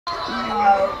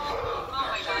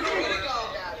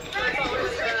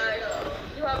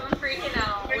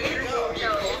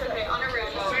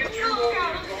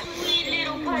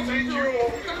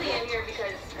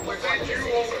We've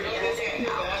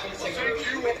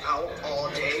been out all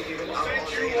day. I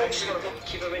just want to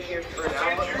keep them in here for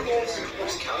now. But look at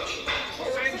this couch.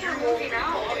 We're moving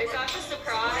out. Is that the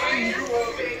surprise? Hey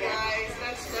guys,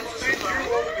 that's a surprise.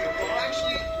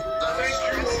 Actually,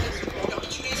 no,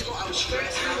 2 days ago I was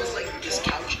stressed and I was like, this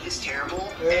couch is terrible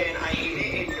and I hate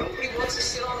it and nobody wants to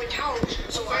sit on the couch.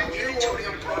 So I made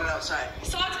Antonio brought it outside.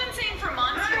 So I've been saying for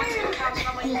months he wants to go couch and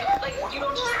I'm like you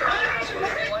don't just throw a couch on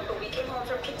everyone. But we came home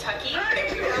from Kentucky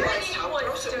And we realized how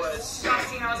gross it was.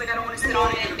 Disgusting. I was like, I don't want to sit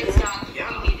on it. It's done. We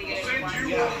need to get a new one.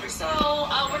 Yeah. So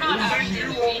we're not actually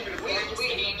moving.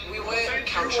 We went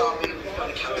couch shopping. We got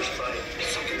a couch, but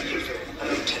it's not gonna be here for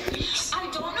another 10 weeks. I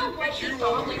don't know what he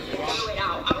thought when he threw it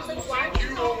out. I was like, why would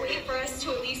you not wait for us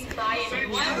to at least buy a new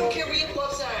one? I don't care. We have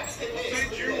love sacks in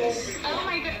this. Oh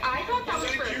my god, I thought that was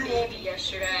for a baby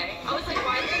yesterday. I was like,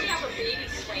 why did we have a baby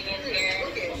swing in here?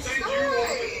 Look, it's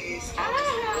nice.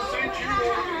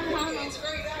 It's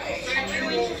very nice.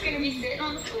 Everyone's just gonna be sitting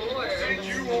on the floor.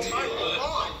 It's fine. We're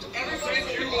bond. Everybody's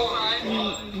gonna bond.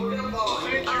 We're gonna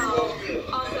bond.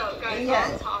 Also, guys,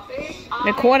 on topic.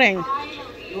 Recording.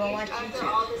 After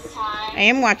all this time, I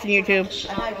am watching YouTube. it's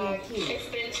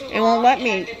been too long. It won't let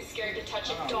me. I've been scared to touch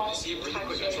it. Don't touch it.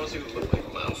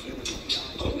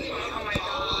 Oh my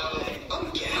god. Oh,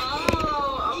 okay.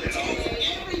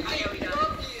 I know he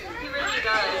does. He really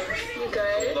does. You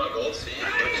good?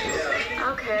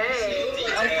 Okay.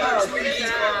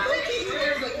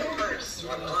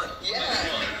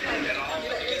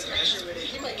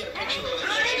 He might get a picture with it.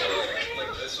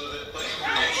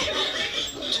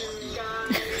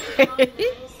 I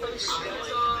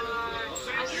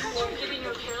think I'm giving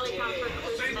your Kelly count for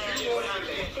Christmas.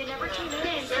 They never came in.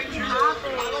 What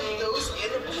happened? I like those in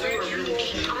the blue are really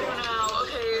cute. I don't know.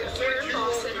 Okay, we're in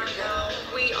Boston right now.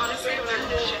 We honestly don't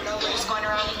have a agenda. We're just going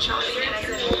around and shopping. And I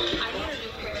said, I need a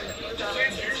new pair of new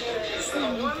Johnsons because the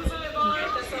ones that I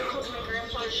bought, that's what I called my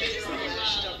grandpa. She just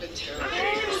mashed up and terrible.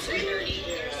 So dirty.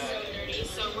 They're so dirty.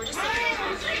 So we're just looking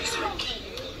around. They're so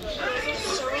cute. They're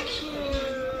so cute.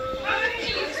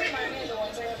 These remind me of the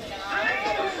ones I have now. I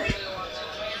don't really want them.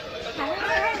 But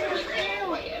they're really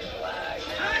white and black.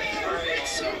 Alright,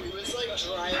 so we was like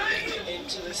driving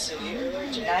into the city earlier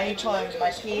today. Now you calling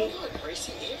my pee?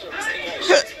 Gracie Abrams.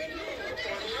 She's been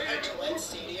recording at Gillette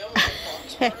Stadium in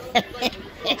Foxborough like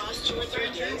the last 2 or 3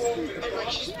 days. And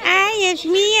like she's Ay, es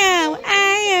mío.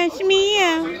 Ay, es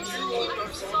mío.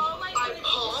 I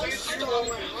paused, stopped,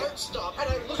 my heart stopped, and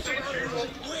I looked around and I'm like,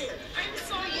 where?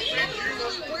 I'm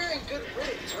literally wearing good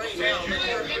riddance right now. I'm wearing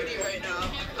a hoodie right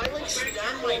now. I like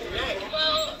snapped my neck.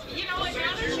 Well, you know what,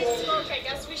 now that she spoke, I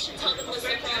guess we should tell them the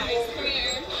surprise. Come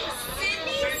here.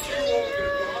 Sydney's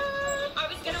here. I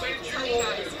was gonna wait to tell you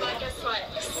guys, but guess what?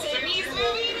 Sydney's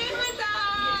moving in with us.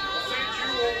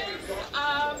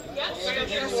 Yes, we got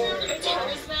dressed room. It's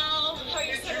hers now. How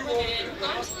you settling in?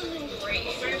 Absolutely great.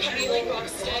 How do you like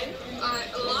Boston? A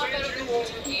lot better than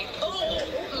Kentucky. Oh,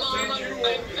 Mom,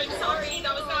 I'm sorry.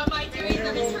 That was not my doing.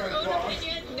 That is her own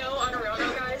opinion. No, on her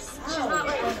own, guys. She's not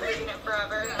like living it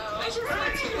forever. I just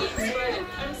had 2 weeks, but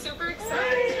I'm super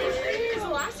excited. Because the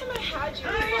last time I had you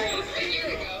was like a year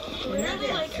ago.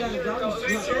 Literally like a year ago. It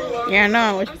was so long. Yeah,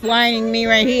 no, it's blinding me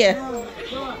right here.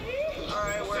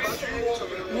 Alright, we're about to head to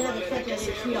Lululemon. I guess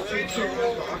if you don't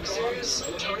know boxers,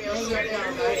 Antonio said it,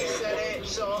 Maddie said it,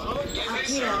 so I'm gonna get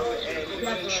some and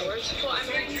wearing shorts. Well, I'm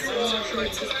wearing some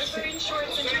shorts because I was wearing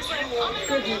shorts and he was like, oh my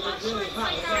god, you love shorts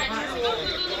like that. And he was like, oh,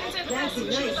 Lululemon's are the best.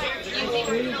 And she was like, you think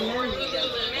we're gonna wear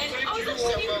Lululemon? I was like,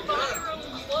 well, you buy your own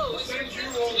clothes. You're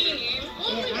 15.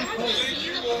 Well, like, have you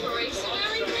seen the price and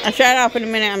everything? I'll shut it off in a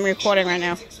minute. I'm recording right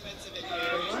now.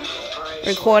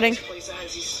 Recording.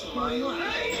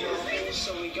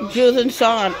 Jules and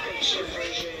Son.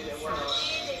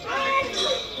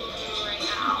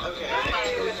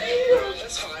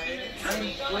 That's fine.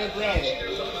 Okay,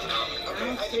 I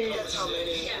think that's how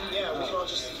many. Yeah, we can all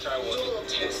just do a little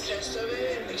test of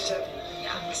it, except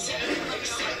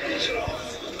excitement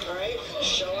off. Alright,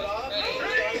 show it off.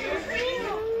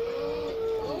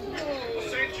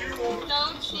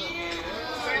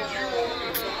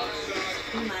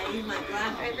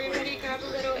 Everybody grab a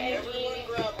little egg. Everyone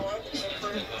grab one, except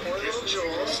for poor little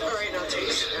Jules. Alright, now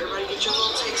taste. Everybody get your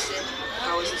little taste in.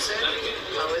 How is it, Sid?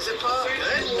 How is it, Pop?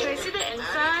 Good? Can I see the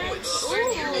inside? Oh, it's so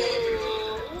good.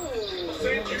 Ooh.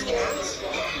 Yes.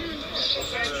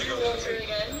 Really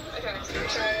good. Okay,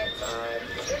 try it.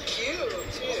 They're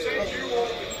cute, too.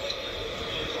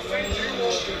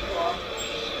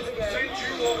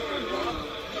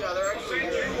 Yeah, they're actually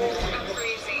good. I'm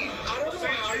crazy. I don't know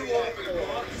how you want it.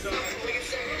 Like,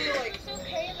 it's definitely like... It's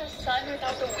okay, the sun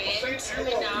without the wind, and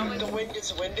then now The wind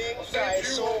is winding, guys.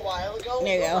 So a while ago,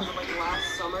 There you go. like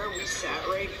last summer, we sat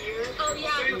right here. oh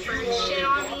yeah, the bird shit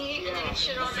on me, and then it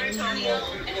shit on Antonio,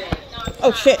 and then now it's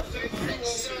Oh shit!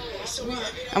 So we I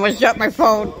almost dropped my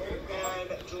phone.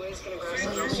 and Julia's gonna grab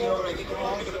some Mexico, and I think we're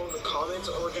all gonna go in the comments,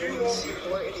 or we're gonna go to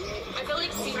Seaport and eat. I feel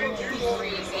like Seaport would be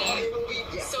crazy,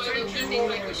 so I think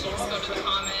like we should just go to the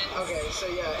comments. Okay, so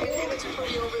yeah, and it's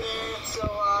pretty over there, so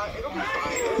it'll be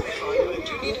fine. It'll be fine. But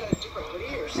do you need a different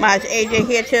hoodie or something? Ma, is AJ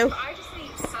here too? I just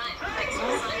need sun, like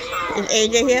some sunshine. Is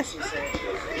AJ here?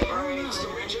 Alright, so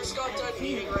we just got done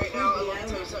eating right now, and let me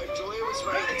tell you something, Julia was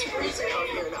right, it's freezing out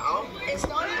here now. It's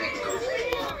not even cold.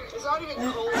 It's not even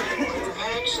cold anymore. It's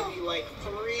actually like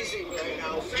freezing right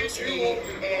now. Just me.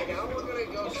 And now we're gonna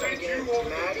go try to get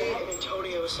Maddie and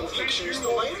Antonio some pictures. The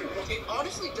lighting, it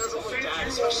honestly doesn't look bad,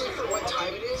 especially for what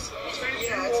time it is.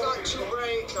 Yeah, it's not too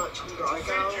bright, not too dark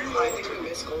out. I think we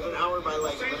missed golden hour by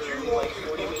like literally like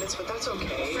 40 minutes, but that's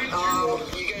okay. You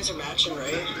guys are matching,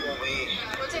 right? We'll wait.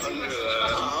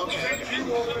 Oh, okay.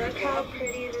 Look how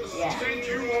pretty this tree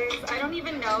is. I don't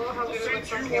even know how good it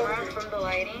looks on camera from the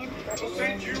lighting. But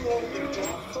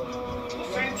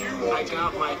I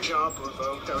got my job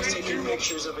revoked. I was taking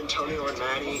pictures of Antonio and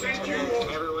Maddie, and then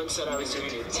everyone said I was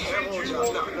doing a terrible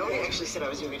job. No, nobody actually said I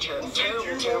was doing a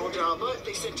terrible job, but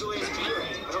they said Julia's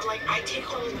parent. And I'm like, I take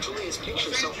all of Julia's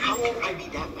pictures, so how can I be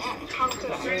that bad? How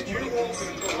could I?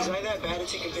 Was I that bad at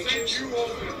taking pictures?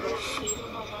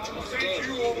 Damn.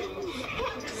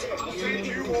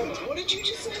 What did you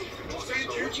just say? What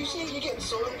did you say? You're getting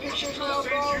solo pictures now,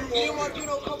 bro? You didn't want to do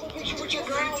no couple pictures with your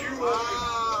girl?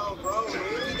 Wow, bro,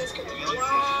 really?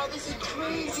 Wow, this is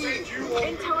crazy.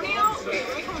 Antonio, wait,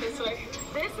 let me come this way.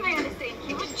 This man is saying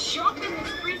he would jump in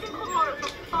this freezing cold water for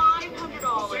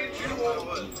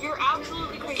 $500. You're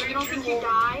absolutely crazy. You don't think you'd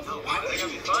die? I think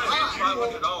I'd be fine.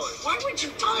 $500. Why would you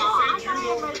die? I thought I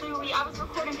had my movie. I was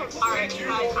recording because, alright, guys, I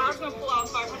was going to pull out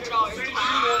 $500 cash. I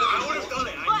would have done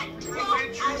it. But, no, I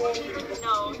wouldn't even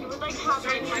know. You would, like, have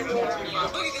like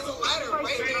hypothermia. Look, there's a ladder right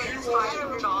there.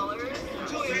 $500.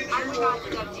 I would not do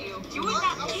that to you. You would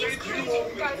not. He's crazy.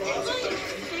 Guys, it's like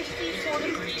 54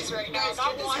 degrees right now. Guys,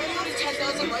 get this video to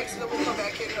 10,000 likes and then we'll come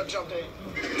back here and he'll jump in.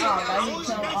 Oh,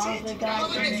 tell all the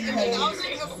guys in the page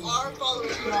 1,000 of our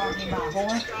followers. talking about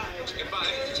horse.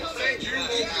 Thank you.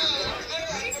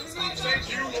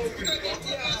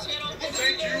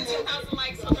 Thank you. 10,000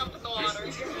 likes, hook up with the water.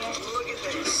 Look at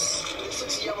this. This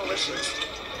looks yummalicious.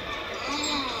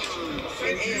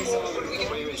 It is.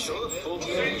 Wait, show the full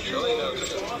thing. Show it.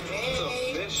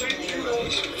 It's a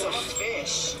fish. It's a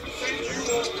fish.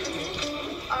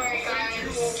 Alright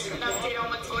guys, an update on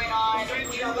what's going on.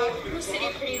 We got back from the city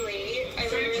pretty late. I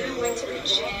literally went to the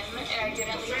gym and I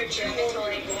didn't leave the gym until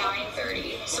like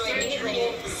 9:30. So I ate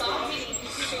late. Stop eating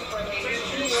super late.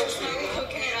 Started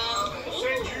cooking it up.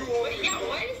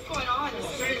 What is going on? This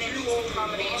is an interesting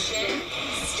combination.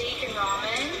 Steak and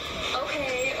ramen.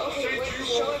 Okay,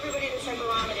 show everybody the type of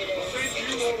ramen it is. In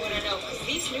case they want to know. Because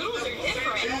these noodles are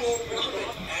different.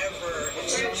 Ever.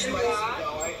 It's so spicy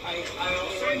though. I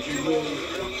only like you.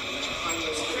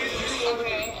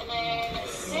 Okay, and then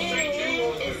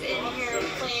Sid is in here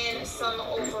playing some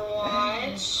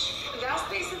Overwatch. That's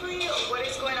basically what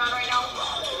is going on right now.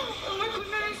 Oh my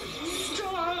goodness,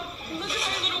 stop. Look at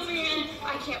my little man.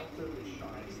 I can't.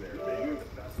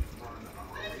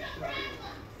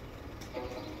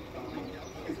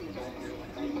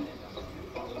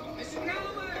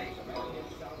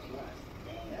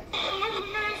 Oh my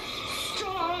goodness,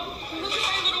 stop. Look at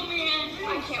my little man. I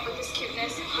can't with this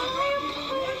cuteness. Hi,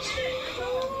 Patrick.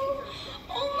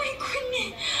 Oh my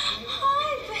goodness. Hi,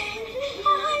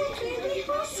 baby.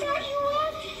 Who set you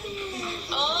up here?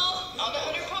 Oh, all the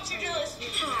other pups are jealous.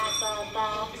 Hi,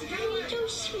 Baba. You are so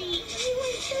sweet. You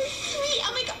are so sweet.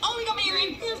 Oh my god. Oh, we got my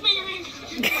earring. Here's my earring. All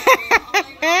I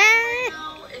know right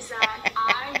now is that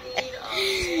I need a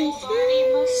full body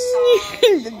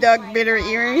massage. The dog bit her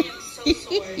earring. I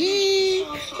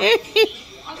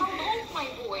got both my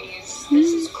boys.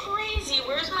 This is crazy.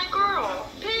 Where's my girl?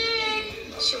 Pig.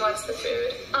 She wants the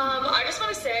food. I just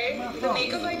want to say the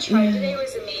makeup I tried today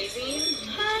was amazing.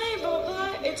 Hi,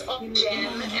 Bubba. It's all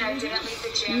gym, and I didn't leave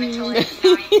the gym until like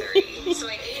 9:30, so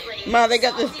I ate late. Ma, they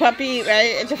got this puppy,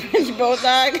 right? It's a French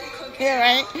bulldog. Yeah,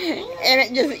 right? And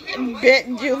it just bit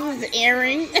Jules'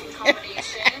 earring.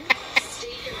 Combination.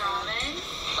 Steak and ramen.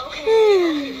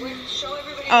 Okay, show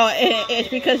everybody. Oh, it's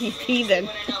because he's teething. I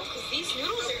know, because these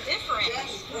noodles are different.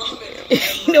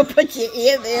 You don't put your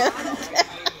ear there.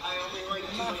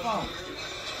 My phone.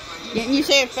 Didn't you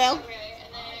say it fell? Okay,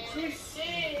 and then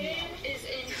Sid is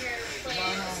in here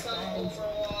playing some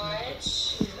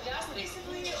Overwatch. That's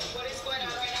basically what is going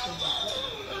on right now.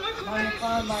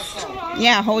 find my phone.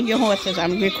 Yeah, hold your horses.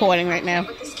 I'm recording right now.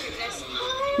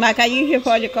 Mike, are you here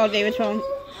for you call David's phone?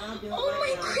 I'll do it Oh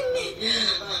my right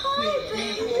goodness. now. Hi,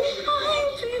 baby.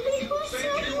 Hi, baby. Who's so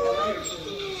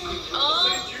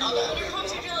Oh, I'll let her come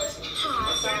to jealous.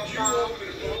 Hi, Baba.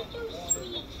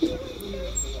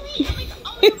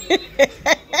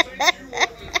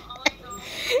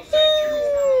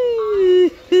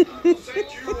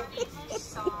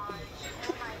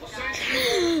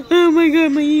 Oh my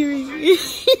god, my earring. Are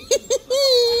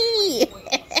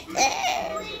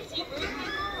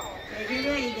you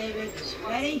ready, David?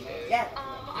 Ready? Yeah. I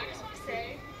just want to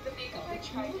say, the makeup I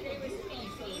tried today was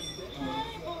amazing.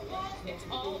 It's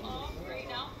all off right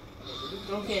now.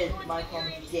 Don't get my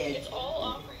phone dead. It's all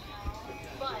off right now.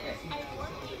 But I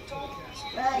normally don't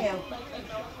There you go. like a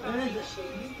no Where is it?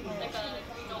 like a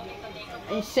no makeup makeup.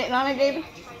 Are you sitting on it, David?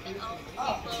 And natural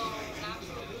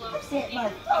glow. Hit my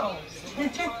phone.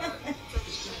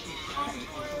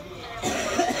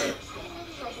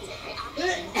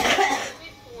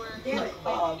 Damn it.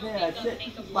 Oh man, I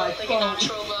hit my Like a phone.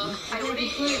 natural look. I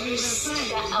wouldn't use the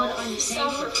e.l.f.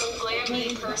 stuff for full glam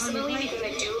me personally because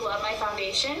I do love my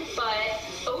foundation, but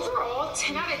overall,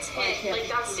 10 out of 10. Like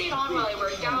that stayed on while I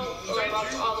worked out, while I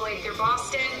walked all the way through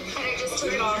Boston, and I just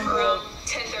took it off around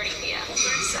 10:30 p.m.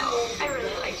 So I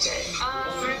really liked it.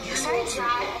 Besides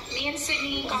that, me and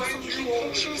Sydney got some cute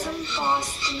pictures in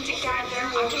Boston together.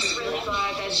 I'm just really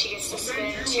glad that she gets to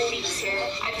spend 2 weeks here.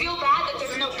 I feel bad that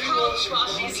there's no couch while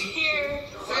she's here.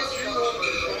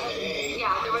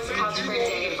 Yeah, there was a couch for a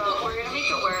day, but we're gonna make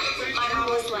it work. My mom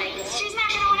was like, she's not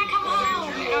gonna wanna come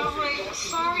home. And I was like,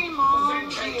 sorry, Mom.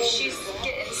 Like, she's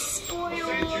getting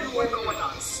spoiled. We're going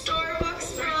on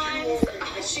Starbucks runs.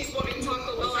 She's wanting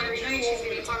Taco Bell every night. She's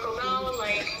getting Taco Bell.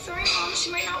 Like, sorry, Mom, she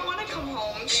might not wanna come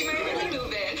home. She might really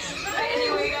move in. But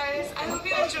anyway, guys, I hope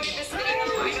you enjoyed this video.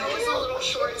 I know it was a little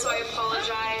short, so I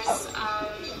apologize.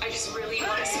 I just really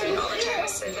want to spend all the time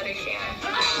with Sid that I can.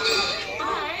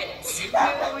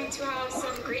 But we're going to have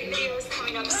some great videos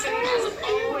coming up soon. As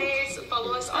always,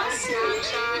 follow us on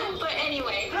Snapchat. But